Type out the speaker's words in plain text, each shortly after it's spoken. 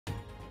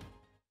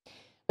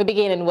We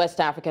begin in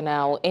West Africa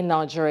now, in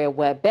Nigeria,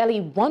 where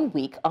barely 1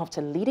 week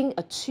after leading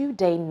a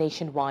 2-day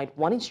nationwide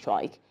warning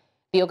strike,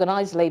 the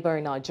organized labor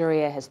in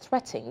Nigeria has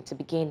threatened to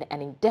begin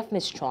an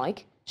indefinite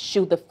strike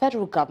should the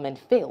federal government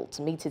fail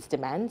to meet its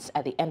demands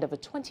at the end of a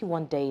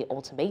 21-day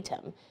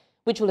ultimatum,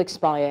 which will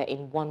expire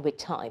in 1 week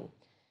time.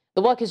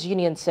 The workers'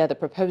 union said the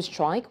proposed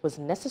strike was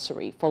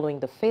necessary following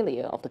the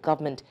failure of the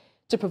government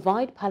to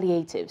provide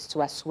palliatives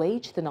to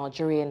assuage the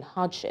Nigerian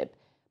hardship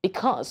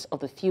because of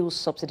the fuel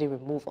subsidy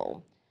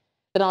removal.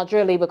 The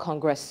Nigeria Labour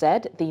Congress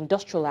said the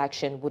industrial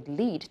action would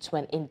lead to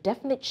an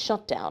indefinite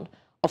shutdown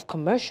of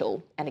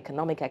commercial and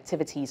economic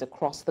activities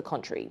across the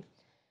country.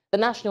 The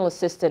National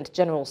Assistant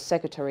General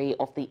Secretary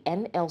of the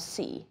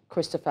NLC,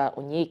 Christopher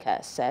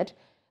Onyeka, said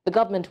the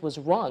government was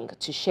wrong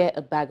to share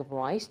a bag of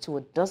rice to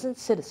a dozen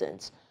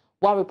citizens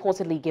while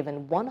reportedly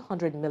giving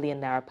 100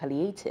 million naira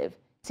palliative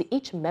to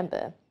each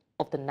member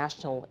of the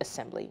National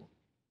Assembly.